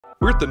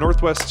We're at the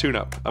Northwest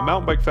Tune-Up, a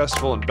mountain bike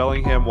festival in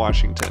Bellingham,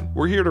 Washington.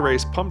 We're here to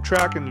race pump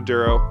track and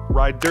enduro,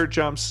 ride dirt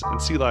jumps,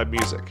 and see live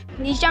music.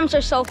 These jumps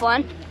are so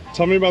fun.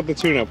 Tell me about the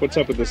Tune-Up. What's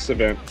up with this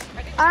event?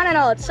 I don't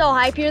know, it's so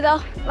hype here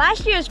though.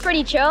 Last year was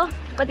pretty chill,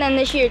 but then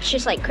this year it's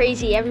just like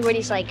crazy.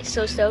 Everybody's like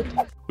so stoked.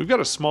 We've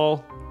got a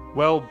small,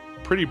 well,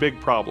 pretty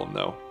big problem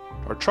though.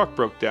 Our truck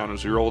broke down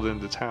as we rolled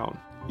into town.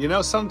 You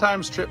know,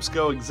 sometimes trips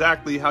go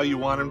exactly how you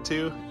want them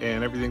to,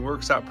 and everything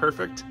works out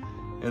perfect.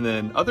 And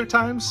then other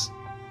times,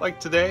 like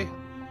today,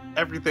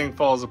 everything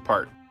falls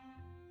apart.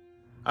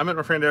 I'm at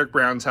my friend Eric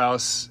Brown's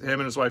house. Him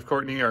and his wife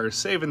Courtney are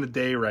saving the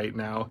day right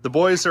now. The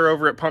boys are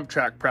over at pump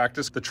track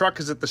practice. The truck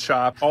is at the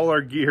shop. All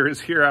our gear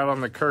is here out on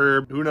the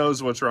curb. Who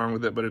knows what's wrong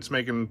with it, but it's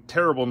making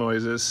terrible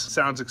noises.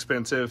 Sounds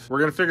expensive. We're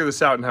gonna figure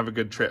this out and have a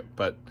good trip,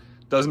 but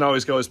doesn't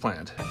always go as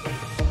planned.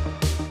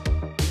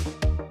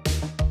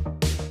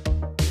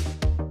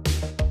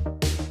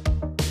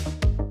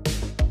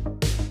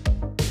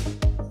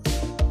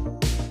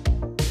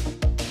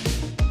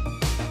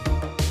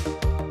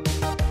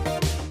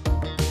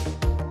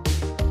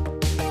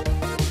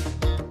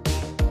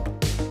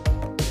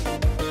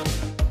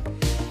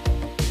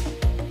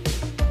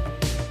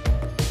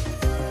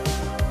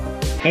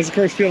 How's the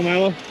course feel,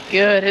 Milo?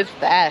 Good, it's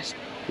fast.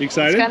 You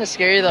excited? It's kind of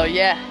scary though,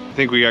 yeah. I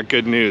think we got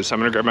good news. I'm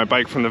gonna grab my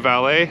bike from the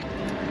valet.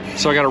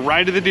 So I got to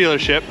ride to the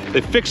dealership.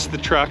 They fixed the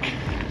truck.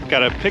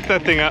 Gotta pick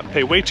that thing up,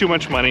 pay way too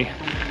much money,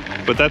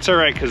 but that's all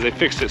right because they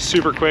fixed it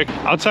super quick.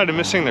 Outside of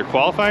missing their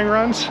qualifying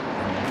runs,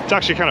 it's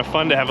actually kind of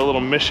fun to have a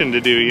little mission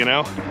to do, you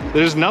know?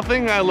 There's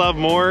nothing I love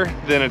more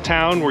than a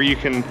town where you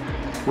can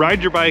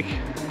ride your bike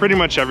pretty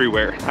much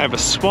everywhere. I have a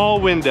small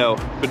window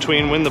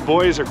between when the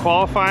boys are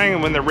qualifying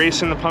and when they're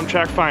racing the pump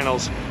track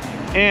finals.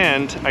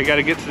 And I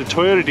gotta get to the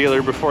Toyota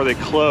dealer before they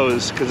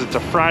close because it's a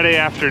Friday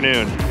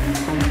afternoon.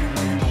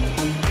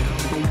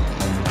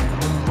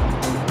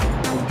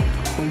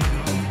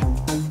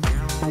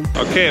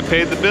 Okay, I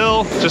paid the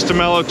bill, just a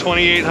mellow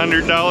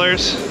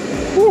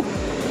 $2,800. Woo.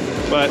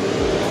 But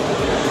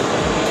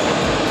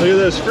look at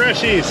those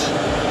freshies.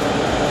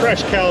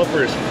 Fresh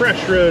calipers,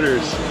 fresh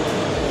rotors.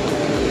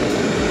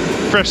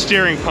 Fresh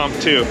steering pump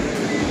too,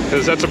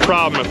 because that's a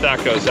problem if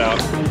that goes out.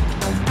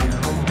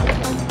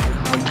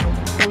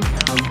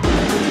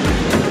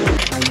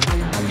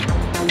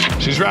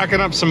 She's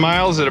racking up some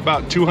miles at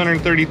about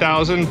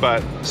 230,000,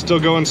 but still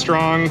going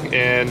strong,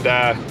 and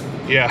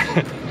yeah.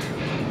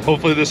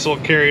 Hopefully this will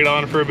carry it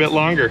on for a bit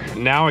longer.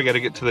 Now I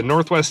gotta get to the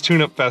Northwest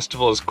Tune-Up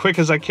Festival as quick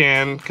as I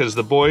can because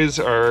the boys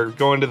are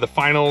going to the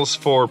finals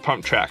for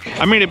pump track.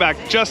 I made it back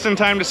just in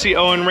time to see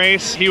Owen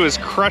race. He was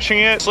crushing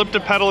it, slipped a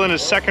pedal in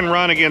his second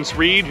run against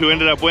Reed, who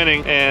ended up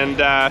winning, and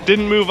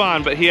didn't move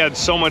on, but he had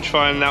so much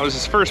fun. That was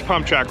his first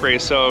pump track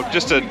race, so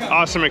just an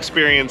awesome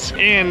experience.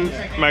 And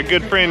my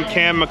good friend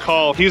Cam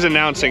McCall, he's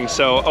announcing,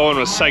 so Owen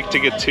was psyched to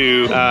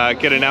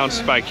get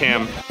announced by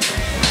Cam.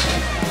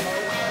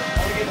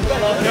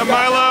 Yeah,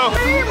 Milo!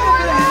 Yeah,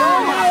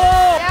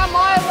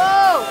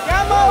 Milo!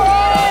 Yeah,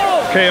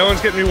 Milo! Okay,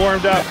 Owen's getting me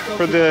warmed up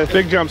for the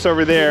big jumps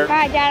over there. All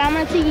right, Dad, I'm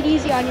gonna take it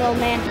easy on you, old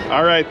man.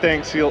 All right,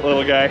 thanks, you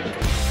little guy.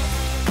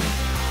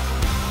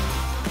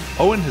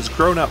 Owen has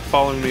grown up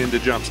following me into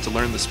jumps to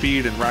learn the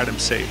speed and ride them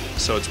safe,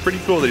 so it's pretty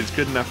cool that he's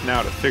good enough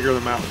now to figure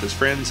them out with his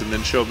friends and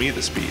then show me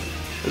the speed.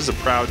 This is a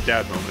proud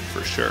dad moment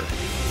for sure.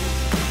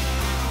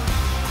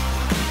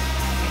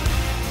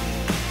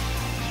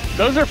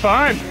 Those are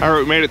fun. All right,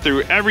 we made it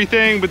through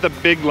everything but the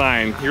big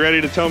line. You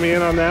ready to tow me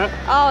in on that?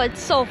 Oh,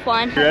 it's so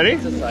fun. You ready?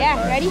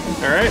 Yeah, ready?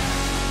 All right.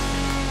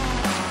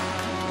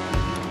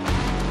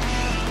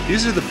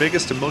 These are the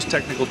biggest and most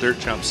technical dirt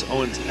jumps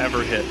Owen's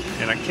ever hit,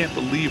 and I can't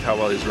believe how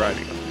well he's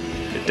riding them.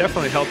 It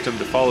definitely helped him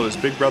to follow his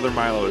big brother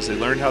Milo as they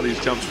learned how these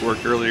jumps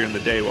work earlier in the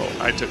day while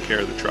I took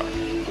care of the truck.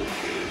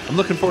 I'm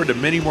looking forward to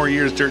many more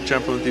years dirt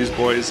jumping with these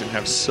boys and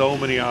have so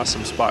many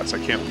awesome spots I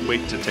can't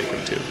wait to take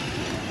them to.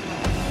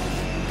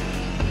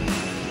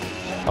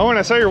 Oh, and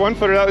I saw your one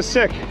footer, that was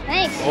sick.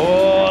 Thanks.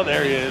 Oh,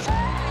 there he is.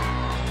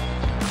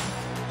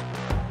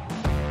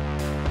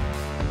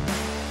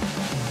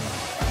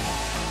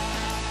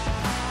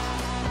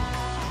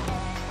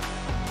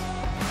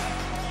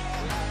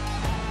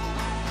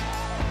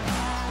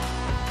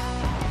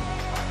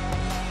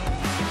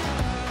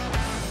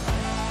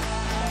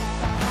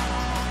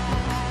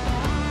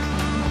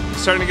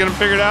 Starting to get them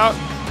figured out?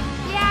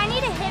 Yeah, I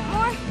need to hit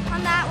more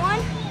on that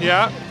one.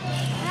 Yeah.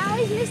 And I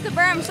always miss the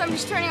berm, so I'm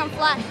just turning them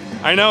flat.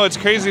 I know, it's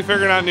crazy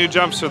figuring out new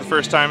jumps for the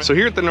first time. So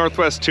here at the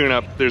Northwest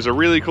Tune-Up, there's a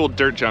really cool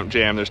dirt jump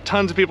jam. There's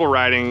tons of people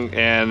riding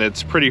and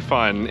it's pretty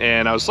fun.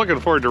 And I was looking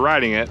forward to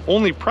riding it.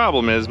 Only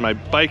problem is my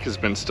bike has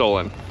been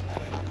stolen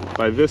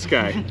by this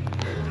guy.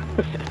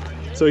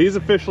 So he's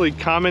officially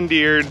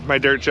commandeered my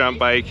dirt jump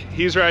bike.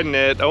 He's riding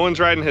it, Owen's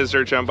riding his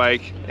dirt jump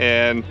bike.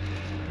 And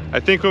I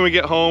think when we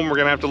get home, we're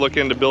gonna have to look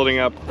into building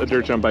up a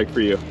dirt jump bike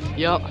for you.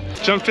 Yep.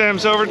 Jump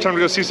jam's over, time to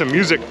go see some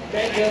music.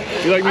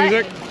 You like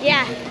music?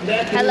 Yeah,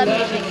 I love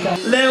music.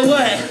 Let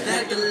what?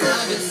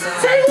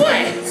 Say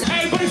what?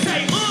 Everybody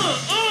say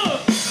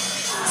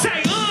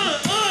say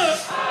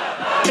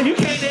and you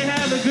can't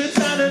have a good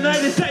time tonight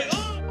and say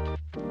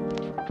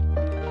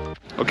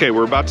Okay,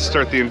 we're about to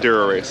start the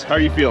enduro race. How are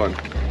you feeling?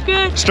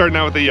 Good. Starting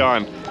out with a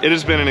yawn. It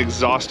has been an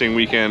exhausting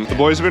weekend. The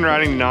boys have been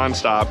riding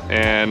non-stop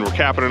and we're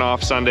capping it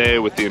off Sunday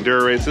with the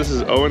enduro race. This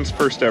is Owen's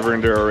first ever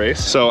enduro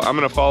race. So I'm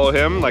gonna follow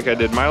him like I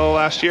did Milo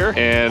last year.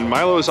 And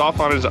Milo is off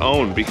on his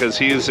own because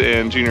he's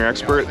in junior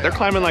expert. They're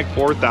climbing like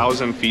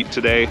 4,000 feet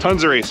today.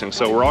 Tons of racing,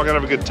 so we're all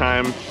gonna have a good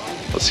time.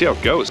 Let's see how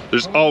it goes.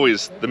 There's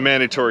always the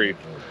mandatory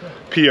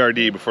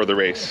PRD before the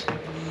race.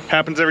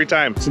 Happens every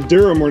time. It's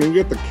enduro morning.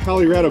 We got the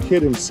Colorado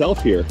kid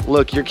himself here.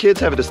 Look, your kids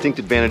have a distinct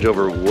advantage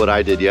over what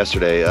I did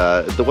yesterday.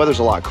 The weather's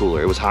a lot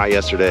cooler. It was high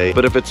yesterday,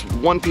 but if it's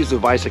one piece of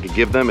advice I could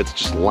give them, it's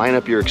just line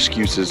up your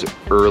excuses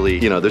early.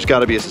 You know, there's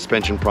gotta be a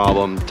suspension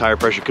problem, tire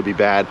pressure could be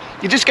bad.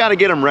 You just gotta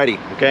get them ready,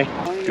 okay?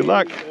 Good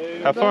luck.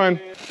 Have fun.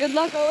 Good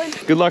luck, Owen.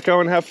 Good luck,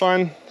 Owen. Have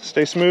fun.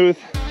 Stay smooth.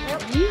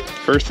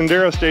 First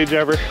enduro stage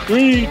ever.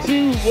 3,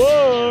 2,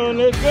 1,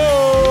 let's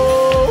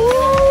go!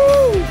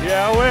 Woo!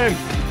 Yeah, Owen.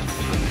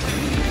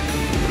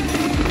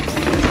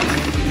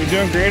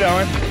 You're doing great,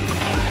 Owen.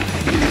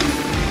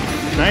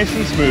 Nice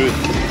and smooth.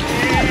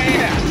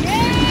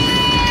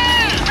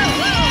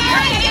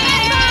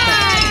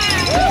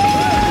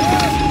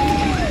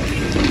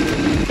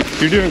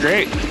 You're doing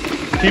great.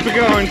 Keep it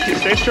going.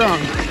 Stay strong.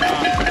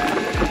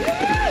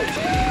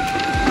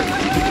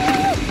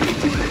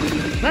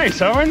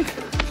 Nice, Owen.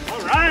 All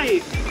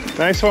right.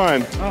 Nice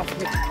one.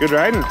 Good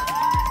riding.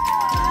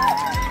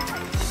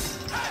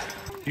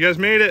 You guys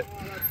made it.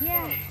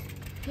 Yeah.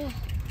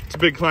 It's a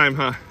big climb,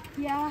 huh?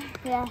 Yeah.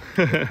 Yeah.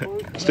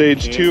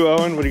 Stage 2,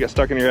 Owen. What do you got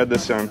stuck in your head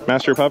this time?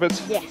 Master of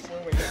Puppets? Yes.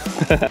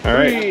 All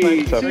right.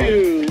 3,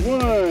 2,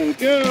 1,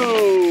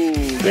 go!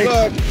 Good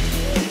luck.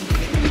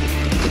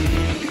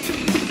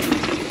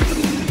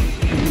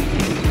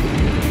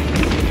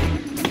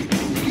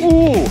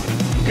 Ooh,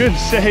 good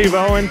save,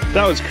 Owen.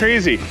 That was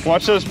crazy.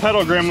 Watch those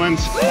pedal gremlins.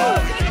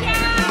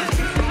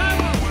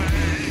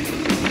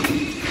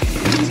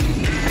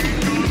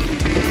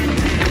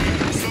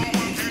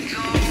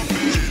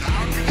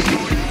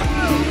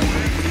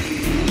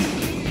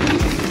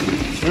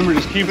 Remember,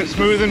 just keep it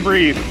smooth and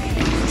breathe.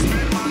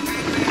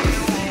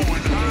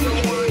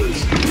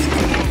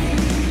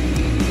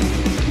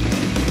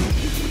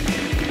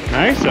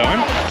 Nice, Owen.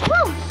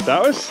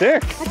 That was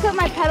sick. I put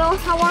my pedal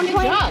at one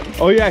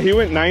point. Oh yeah, he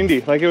went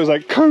 90. Like it was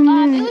like,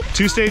 kung.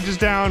 2 stages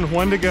down,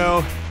 1 to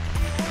go.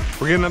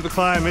 We're getting up the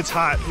climb. It's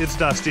hot, it's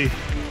dusty,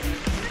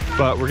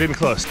 but we're getting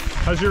close.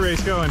 How's your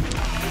race going?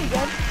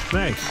 Good.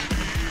 Nice.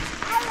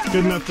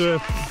 Good enough to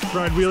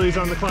ride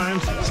wheelies on the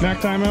climbs. Snack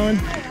time, Owen?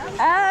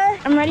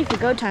 I'm ready for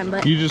go time,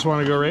 but You just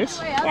want to go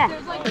race? yeah.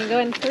 We're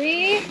going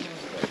 3,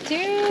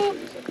 2,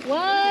 1.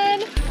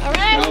 All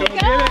right, let's go.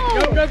 Get it.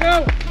 Go, go,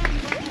 go!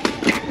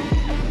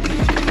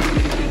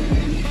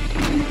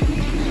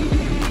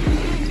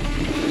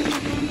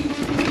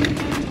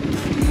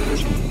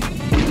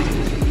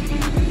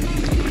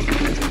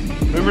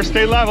 Remember,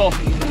 stay level.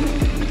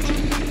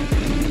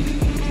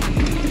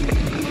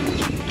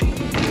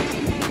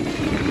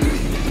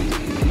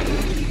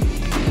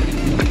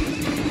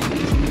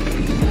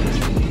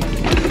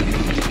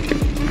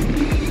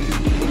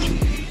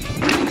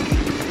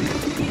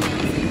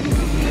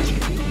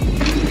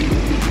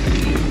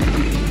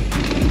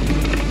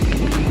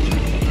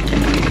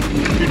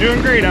 You're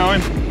doing great,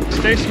 Owen.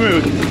 Stay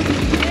smooth.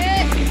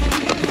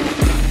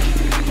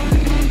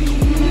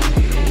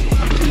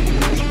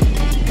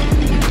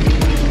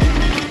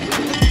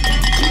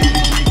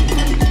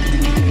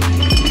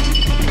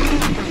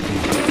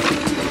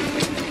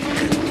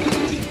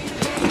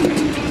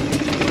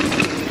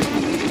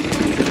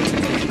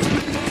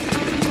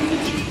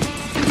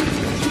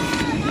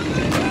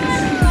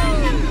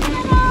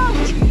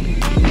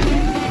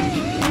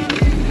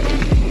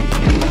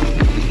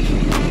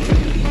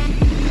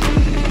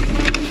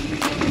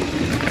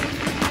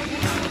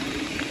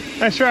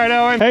 Nice ride,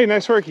 Owen. Hey,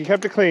 nice work. You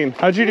kept it clean.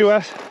 How'd you do,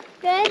 Wes?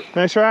 Good.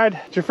 Nice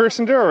ride. It's your first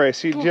enduro race.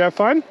 Did you have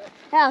fun?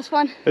 Yeah, it was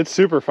fun. It's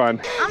super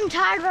fun. I'm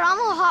tired, but I'm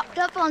all hopped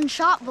up on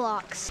shot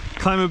blocks.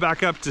 Climbing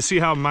back up to see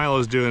how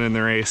Milo's doing in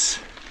the race.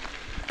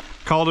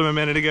 Called him a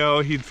minute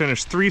ago. He'd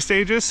finished 3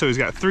 stages, so he's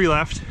got 3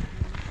 left.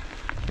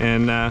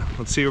 And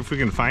let's see if we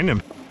can find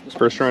him.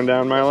 First run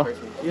down, Milo?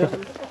 Yeah.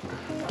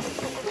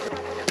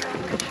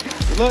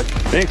 Good luck.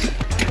 Thanks.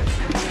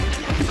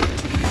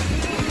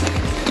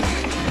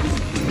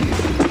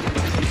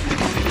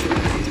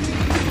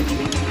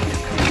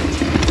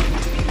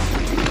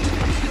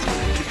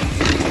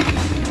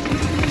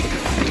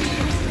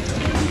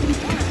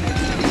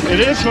 It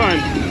is fun.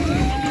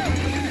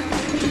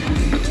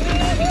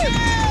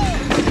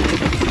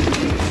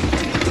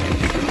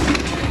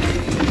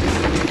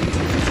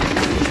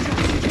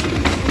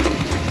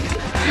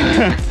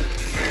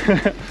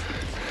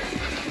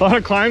 A lot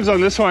of climbs on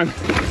this one.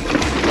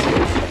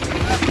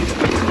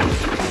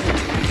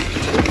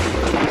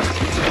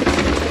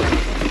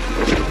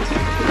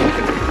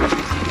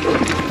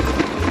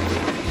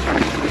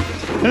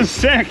 This is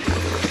sick.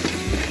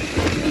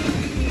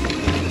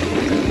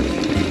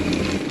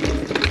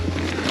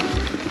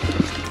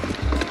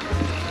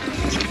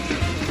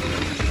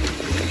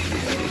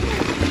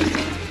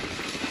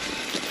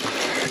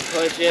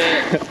 Push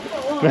it.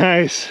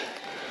 Nice.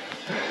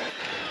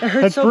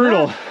 That's so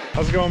brutal. Bad.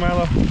 How's it going,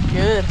 Milo?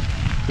 Good.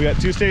 We got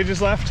 2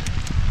 stages left.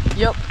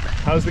 Yep.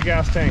 How's the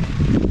gas tank?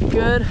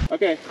 Good.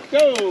 Okay,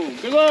 go.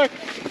 Good luck.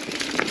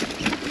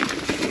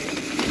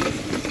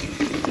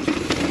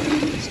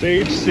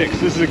 Stage 6.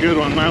 This is a good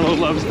one. Milo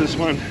loves this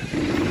one.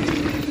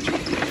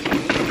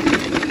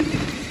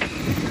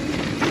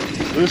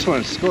 This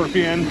one's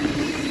Scorpion,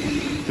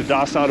 the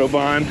Das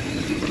Autobahn,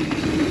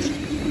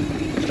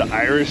 the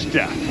Irish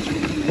Death.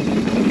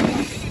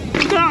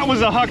 That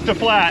was a huck to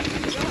flat.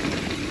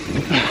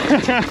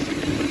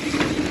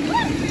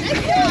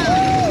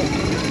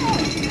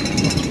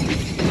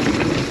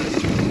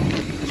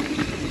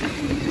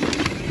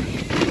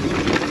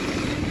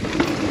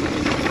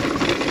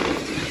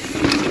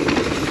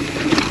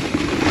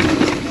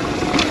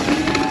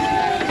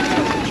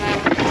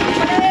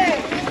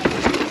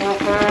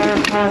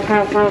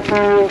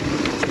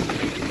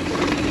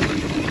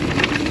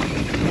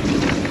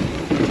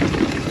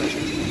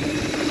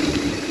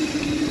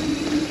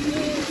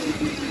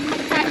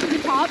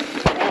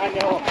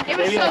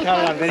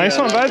 Nice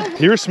one, bud.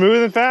 You were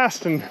smooth and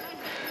fast, and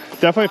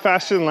definitely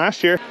faster than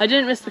last year. I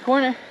didn't miss the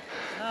corner.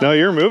 No,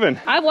 you're moving.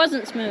 I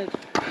wasn't smooth.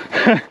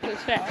 It was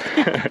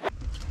fast.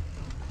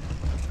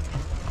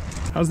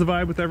 How's the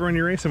vibe with everyone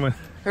you're racing with?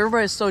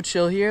 Everybody's so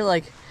chill here.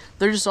 Like,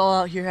 they're just all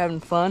out here having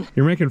fun.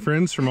 You're making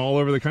friends from all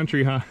over the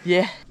country, huh?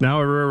 Yeah.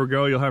 Now everywhere we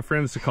go, you'll have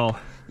friends to call.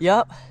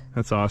 Yep.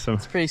 That's awesome.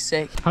 It's pretty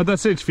sick. How'd that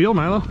stage feel,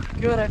 Milo?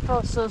 Good. I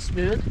felt so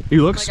smooth.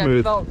 You look like,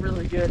 smooth. I felt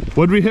really good.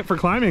 What'd we hit for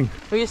climbing?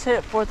 We just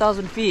hit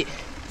 4,000 feet.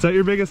 Is that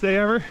your biggest day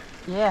ever?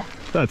 Yeah.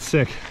 That's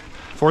sick.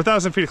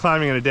 4,000 feet of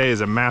climbing in a day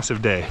is a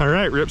massive day. All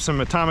right, rip some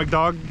Atomic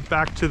Dog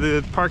back to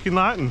the parking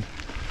lot and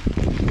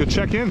go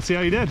check in, see how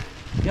you did.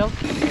 Yep.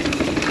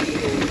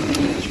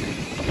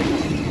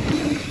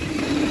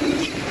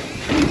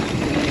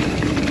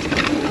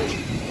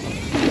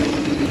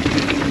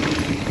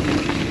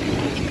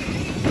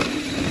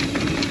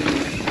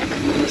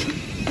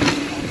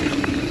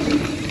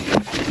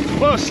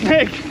 Whoa,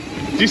 snake!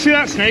 Did you see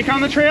that snake on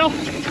the trail?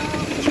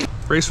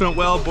 Race went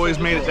well, boys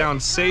made it down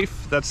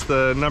safe. That's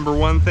the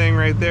 #1 thing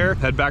right there.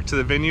 Head back to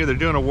the venue. They're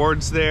doing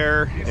awards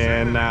there,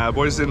 and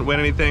boys didn't win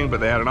anything,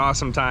 but they had an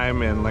awesome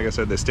time, and like I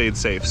said, they stayed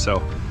safe,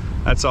 so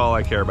that's all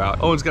I care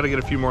about. Owen's got to get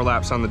a few more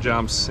laps on the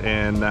jumps,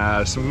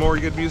 and some more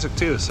good music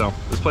too, so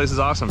this place is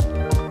awesome.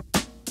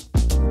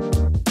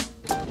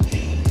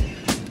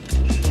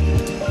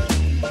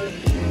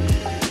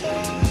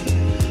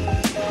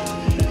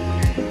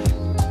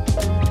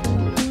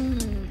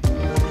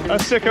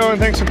 That's sick, Owen.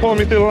 Thanks for pulling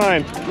me through the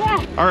line.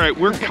 Yeah. All right,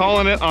 we're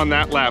calling it on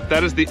that lap.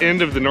 That is the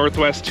end of the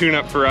Northwest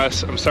tune-up for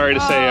us. I'm sorry to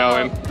say,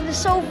 Owen. It was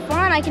so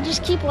fun. I could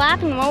just keep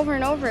lapping them over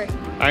and over.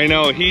 I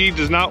know, he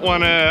does not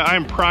want to,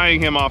 I'm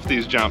prying him off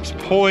these jumps,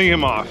 pulling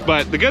him off.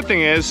 But the good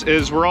thing is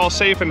we're all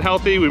safe and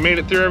healthy. We made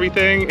it through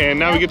everything, and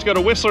now we get to go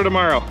to Whistler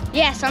tomorrow.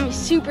 Yes, I'm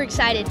super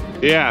excited.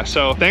 Yeah,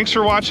 so thanks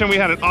for watching. We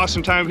had an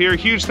awesome time here.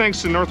 Huge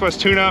thanks to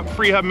Northwest Tune-Up,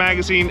 Free Hub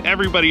Magazine,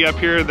 everybody up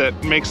here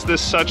that makes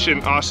this such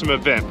an awesome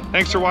event.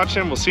 Thanks for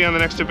watching. We'll see you on the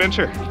next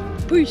adventure.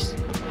 Peace.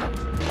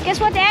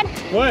 Guess what, Dad?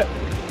 What?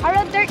 I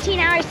rode 13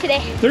 hours today.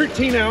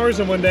 13 hours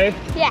in one day?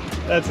 Yeah.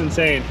 That's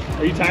insane.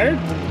 Are you tired?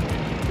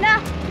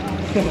 No.